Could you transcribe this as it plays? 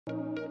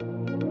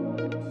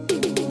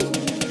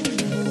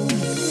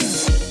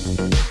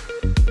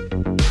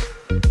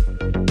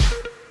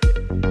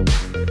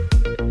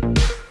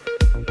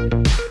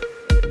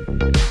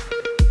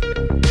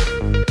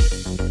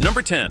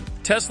10.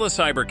 Tesla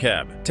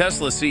Cybercab.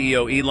 Tesla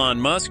CEO Elon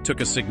Musk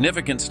took a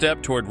significant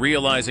step toward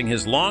realizing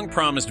his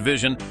long-promised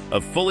vision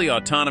of fully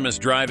autonomous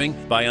driving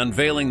by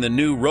unveiling the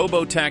new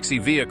robo-taxi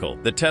vehicle,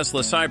 the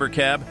Tesla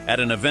Cybercab, at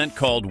an event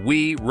called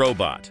LOOI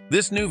Robot.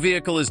 This new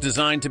vehicle is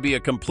designed to be a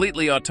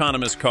completely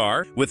autonomous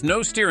car with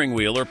no steering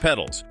wheel or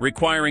pedals,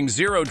 requiring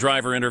zero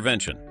driver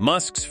intervention.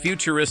 Musk's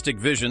futuristic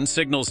vision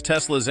signals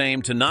Tesla's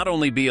aim to not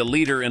only be a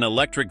leader in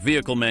electric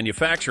vehicle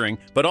manufacturing,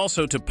 but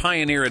also to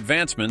pioneer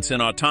advancements in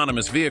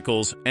autonomous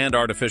vehicles and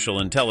artificial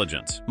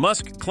intelligence.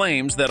 Musk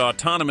claims that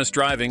autonomous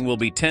driving will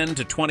be 10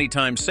 to 20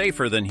 times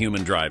safer than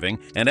human driving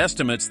and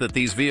estimates that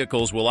these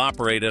vehicles will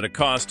operate at a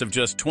cost of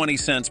just 20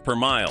 cents per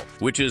mile,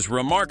 which is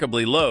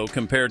remarkably low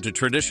compared to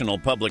traditional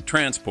public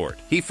transport.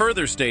 He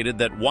further stated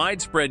that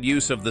widespread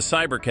use of the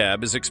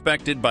Cybercab is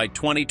expected by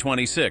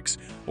 2026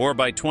 or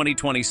by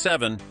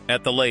 2027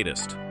 at the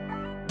latest.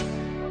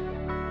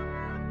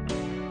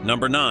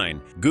 Number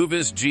 9.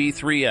 GOOVIS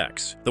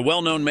G3X. The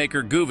well-known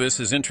maker GOOVIS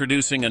is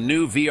introducing a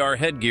new VR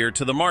headgear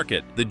to the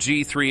market, the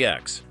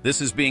G3X. This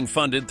is being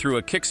funded through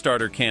a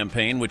Kickstarter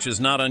campaign, which is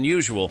not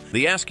unusual.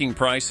 The asking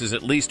price is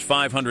at least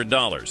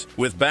 $500,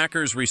 with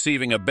backers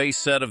receiving a base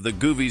set of the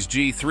GOOVIS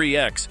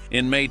G3X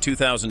in May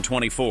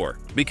 2024.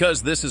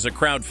 Because this is a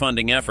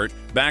crowdfunding effort,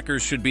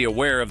 backers should be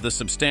aware of the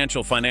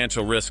substantial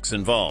financial risks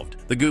involved.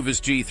 The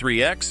GOOVIS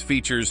G3X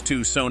features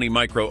two Sony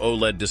Micro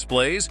OLED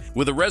displays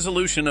with a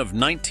resolution of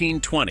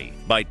 1920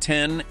 by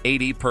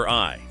 1080 per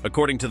eye.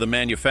 According to the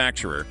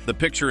manufacturer, the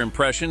picture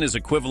impression is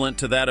equivalent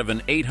to that of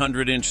an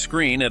 800-inch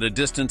screen at a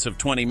distance of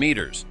 20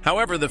 meters.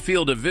 However, the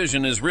field of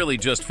vision is really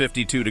just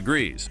 52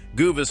 degrees.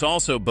 GOOVIS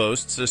also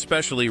boasts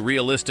especially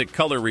realistic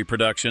color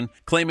reproduction,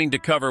 claiming to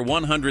cover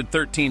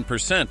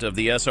 113% of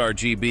the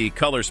sRGB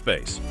color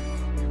space.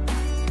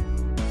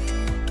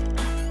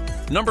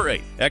 Number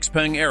 8.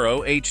 Xpeng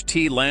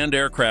AeroHT Land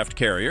Aircraft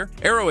Carrier.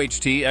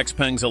 AeroHT,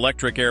 Xpeng's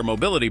electric air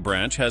mobility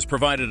branch, has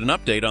provided an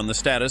update on the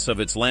status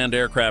of its land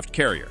aircraft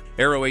carrier.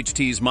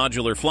 AeroHT's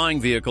modular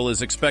flying vehicle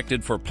is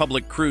expected for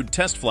public crewed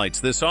test flights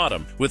this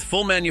autumn, with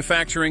full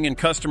manufacturing and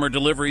customer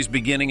deliveries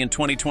beginning in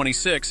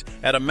 2026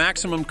 at a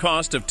maximum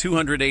cost of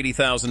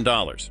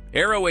 $280,000.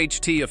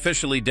 AeroHT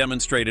officially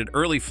demonstrated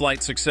early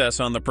flight success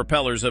on the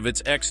propellers of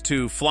its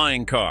X2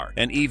 flying car,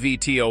 an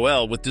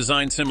eVTOL with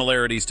design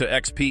similarities to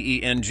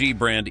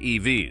Xpeng brand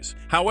EVs.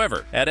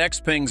 However, at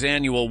Xpeng's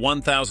annual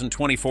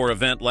 1024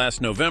 event last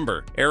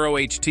November,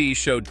 AeroHT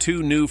showed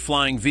two new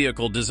flying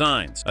vehicle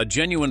designs, a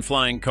genuine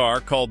flying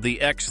car called the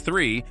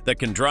X3 that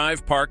can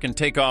drive, park, and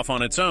take off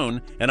on its own,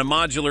 and a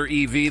modular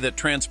EV that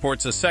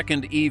transports a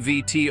second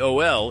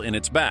eVTOL in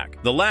its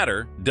back. The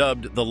latter,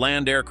 dubbed the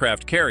Land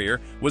Aircraft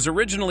Carrier, was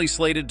originally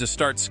slated to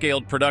start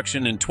scaled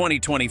production in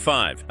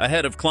 2025,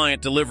 ahead of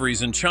client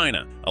deliveries in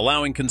China,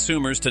 allowing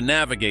consumers to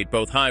navigate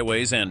both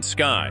highways and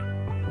sky.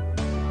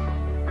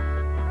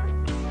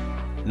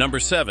 Number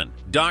 7.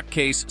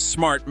 Dockcase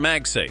Smart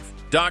Magsafe.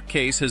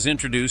 Dockcase has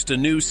introduced a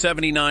new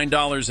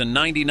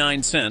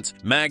 $79.99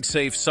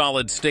 Magsafe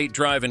solid-state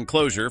drive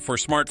enclosure for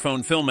smartphone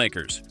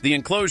filmmakers. The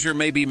enclosure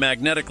may be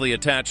magnetically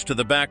attached to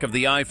the back of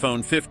the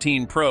iPhone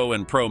 15 Pro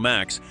and Pro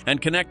Max and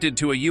connected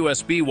to a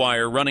USB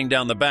wire running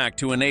down the back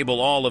to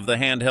enable all of the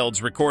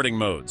handheld's recording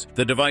modes.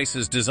 The device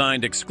is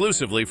designed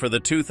exclusively for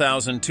the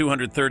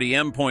 2230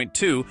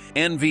 M.2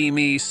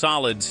 NVMe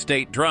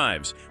solid-state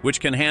drives, which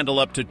can handle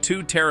up to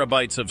 2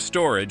 terabytes of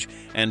storage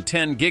and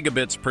 10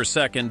 gigabits per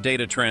second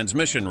data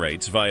transmission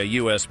rates via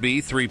USB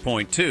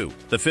 3.2.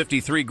 The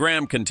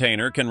 53-gram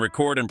container can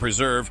record and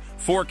preserve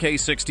 4K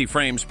 60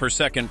 frames per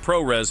second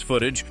ProRes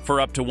footage for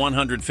up to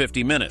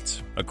 150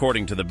 minutes.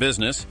 According to the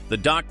business, the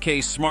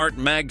Dockcase Smart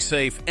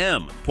MagSafe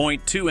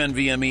M.2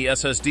 NVMe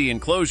SSD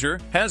enclosure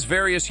has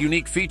various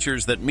unique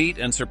features that meet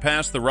and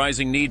surpass the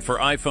rising need for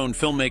iPhone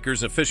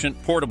filmmakers' efficient,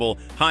 portable,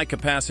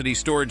 high-capacity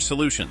storage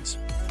solutions.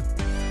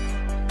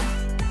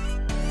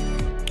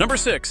 Number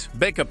 6.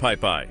 Beca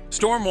PIPE-i.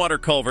 Stormwater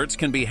culverts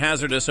can be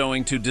hazardous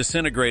owing to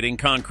disintegrating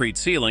concrete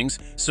ceilings,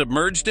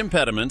 submerged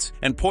impediments,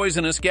 and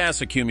poisonous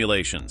gas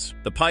accumulations.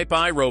 The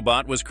PIPE-i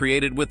robot was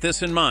created with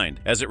this in mind,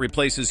 as it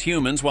replaces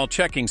humans while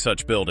checking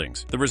such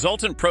buildings. The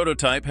resultant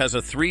prototype has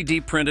a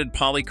 3D printed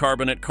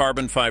polycarbonate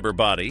carbon fiber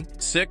body,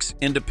 6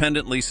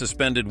 independently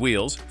suspended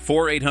wheels,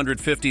 4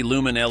 850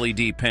 lumen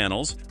LED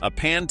panels, a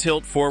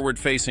pan-tilt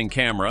forward-facing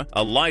camera,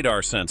 a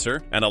LiDAR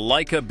sensor, and a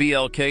Leica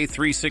BLK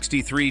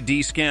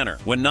 363D scanner.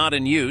 When not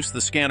in use,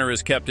 the scanner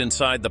is kept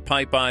inside the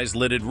PIPE-i's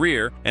lidded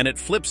rear, and it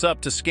flips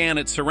up to scan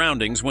its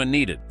surroundings when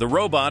needed. The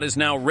robot is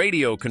now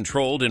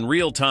radio-controlled in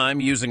real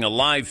time using a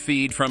live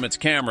feed from its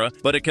camera,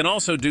 but it can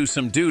also do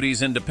some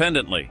duties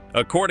independently.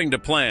 According to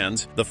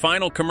plans, the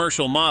final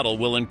commercial model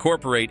will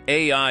incorporate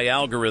AI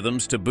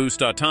algorithms to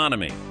boost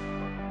autonomy.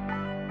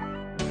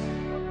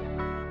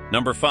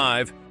 Number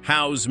 5.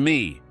 HAUS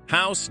Me.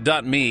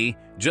 HAUS.me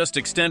just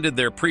extended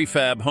their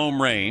prefab home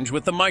range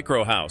with the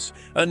Micro House,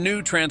 a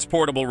new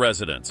transportable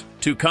residence.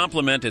 To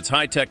complement its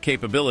high-tech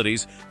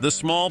capabilities, the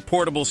small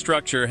portable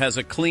structure has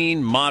a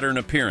clean, modern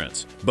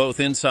appearance, both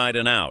inside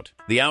and out.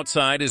 The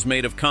outside is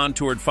made of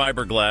contoured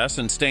fiberglass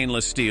and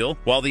stainless steel,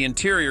 while the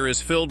interior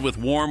is filled with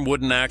warm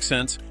wooden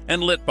accents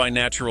and lit by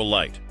natural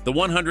light. The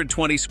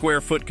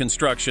 120-square-foot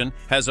construction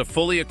has a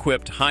fully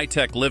equipped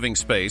high-tech living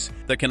space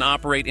that can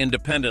operate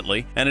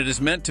independently, and it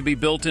is meant to be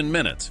built in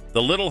minutes.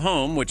 The little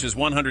home, which is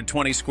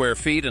 120 square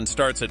feet and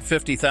starts at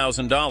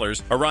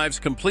 $50,000, arrives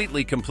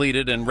completely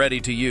completed and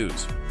ready to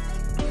use.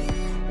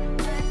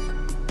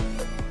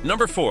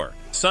 Number 4.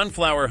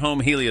 Sunflower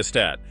Home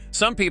Heliostat.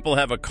 Some people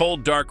have a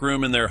cold, dark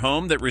room in their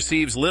home that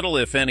receives little,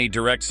 if any,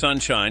 direct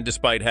sunshine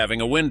despite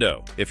having a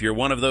window. If you're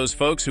one of those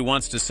folks who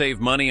wants to save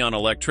money on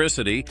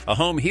electricity, a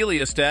home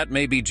heliostat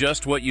may be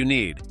just what you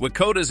need.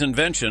 Wakota's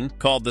invention,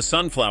 called the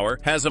Sunflower,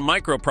 has a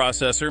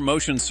microprocessor,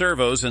 motion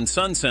servos, and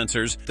sun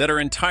sensors that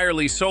are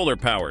entirely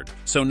solar-powered,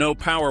 so no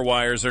power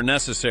wires are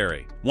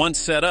necessary. Once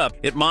set up,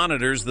 it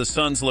monitors the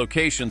sun's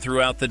location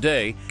throughout the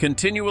day,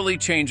 continually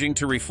changing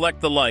to reflect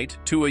the light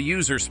to a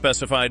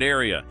user-specified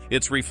area.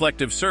 Its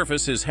reflective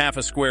surface is half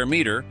a square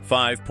meter,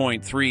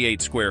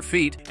 5.38 square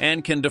feet,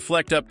 and can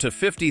deflect up to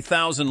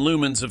 50,000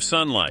 lumens of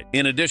sunlight.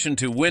 In addition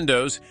to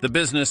windows, the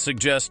business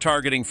suggests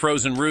targeting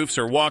frozen roofs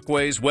or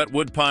walkways, wet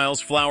wood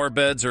piles, flower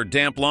beds, or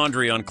damp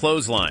laundry on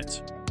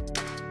clotheslines.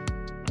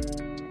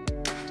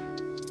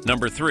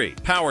 Number 3.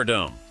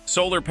 Powerdome.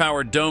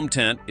 Solar-powered dome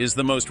tent is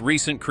the most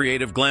recent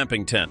creative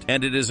glamping tent,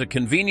 and it is a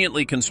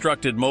conveniently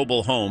constructed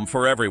mobile home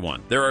for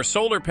everyone. There are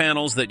solar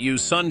panels that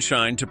use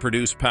sunshine to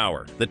produce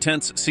power. The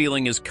tent's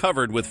ceiling is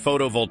covered with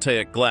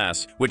photovoltaic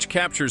glass, which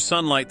captures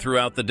sunlight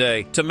throughout the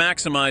day to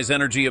maximize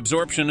energy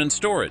absorption and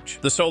storage.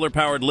 The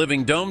solar-powered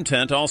living dome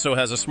tent also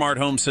has a smart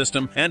home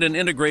system and an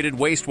integrated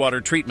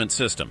wastewater treatment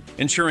system,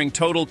 ensuring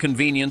total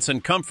convenience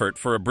and comfort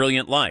for a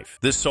brilliant life.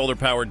 This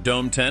solar-powered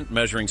dome tent,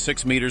 measuring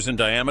 6 meters in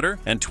diameter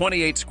and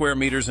 28 square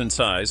meters in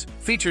size,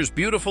 features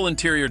beautiful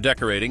interior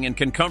decorating and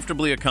can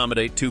comfortably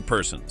accommodate 2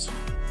 persons.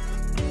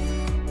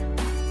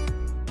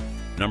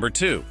 Number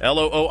 2.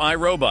 LOOI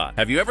Robot.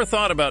 Have you ever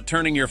thought about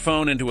turning your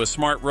phone into a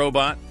smart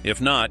robot?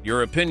 If not,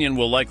 your opinion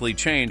will likely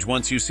change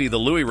once you see the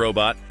LOOI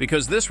Robot,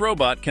 because this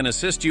robot can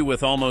assist you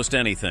with almost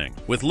anything.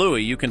 With LOOI,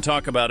 you can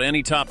talk about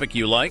any topic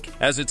you like,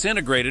 as it's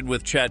integrated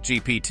with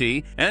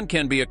ChatGPT and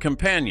can be a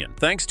companion.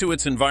 Thanks to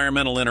its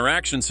environmental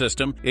interaction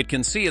system, it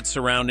can see its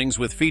surroundings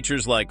with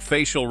features like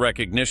facial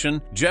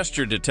recognition,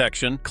 gesture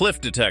detection, cliff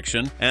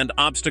detection, and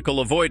obstacle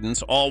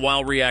avoidance, all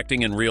while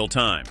reacting in real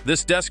time.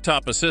 This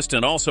desktop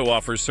assistant also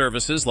offers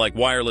services like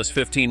wireless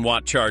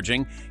 15-watt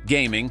charging,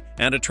 gaming,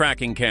 and a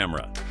tracking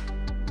camera.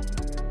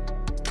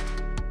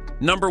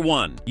 Number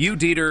 1.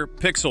 UDITER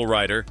Pixel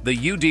Rider. The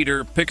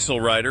UDITER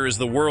Pixel Rider is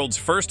the world's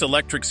first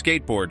electric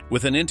skateboard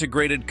with an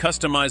integrated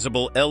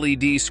customizable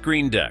LED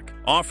screen deck,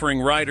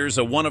 offering riders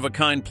a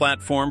one-of-a-kind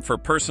platform for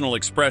personal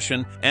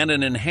expression and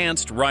an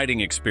enhanced riding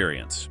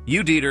experience.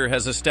 UDITER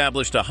has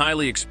established a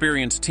highly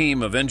experienced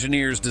team of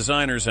engineers,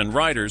 designers, and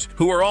riders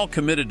who are all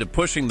committed to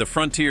pushing the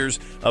frontiers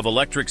of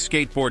electric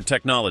skateboard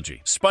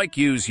technology. Spike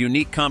U's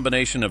unique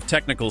combination of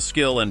technical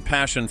skill and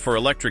passion for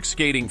electric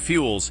skating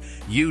fuels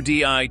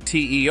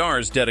UDITER's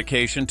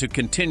dedication to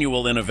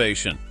continual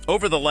innovation.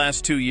 Over the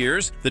last 2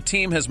 years, the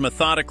team has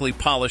methodically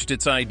polished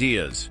its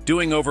ideas,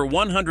 doing over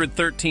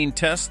 113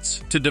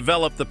 tests to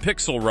develop the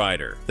Pixel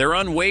Rider. Their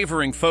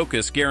unwavering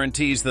focus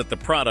guarantees that the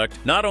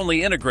product not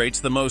only integrates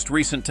the most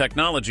recent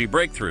technology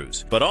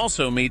breakthroughs, but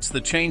also meets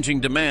the changing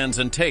demands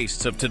and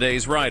tastes of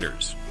today's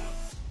riders.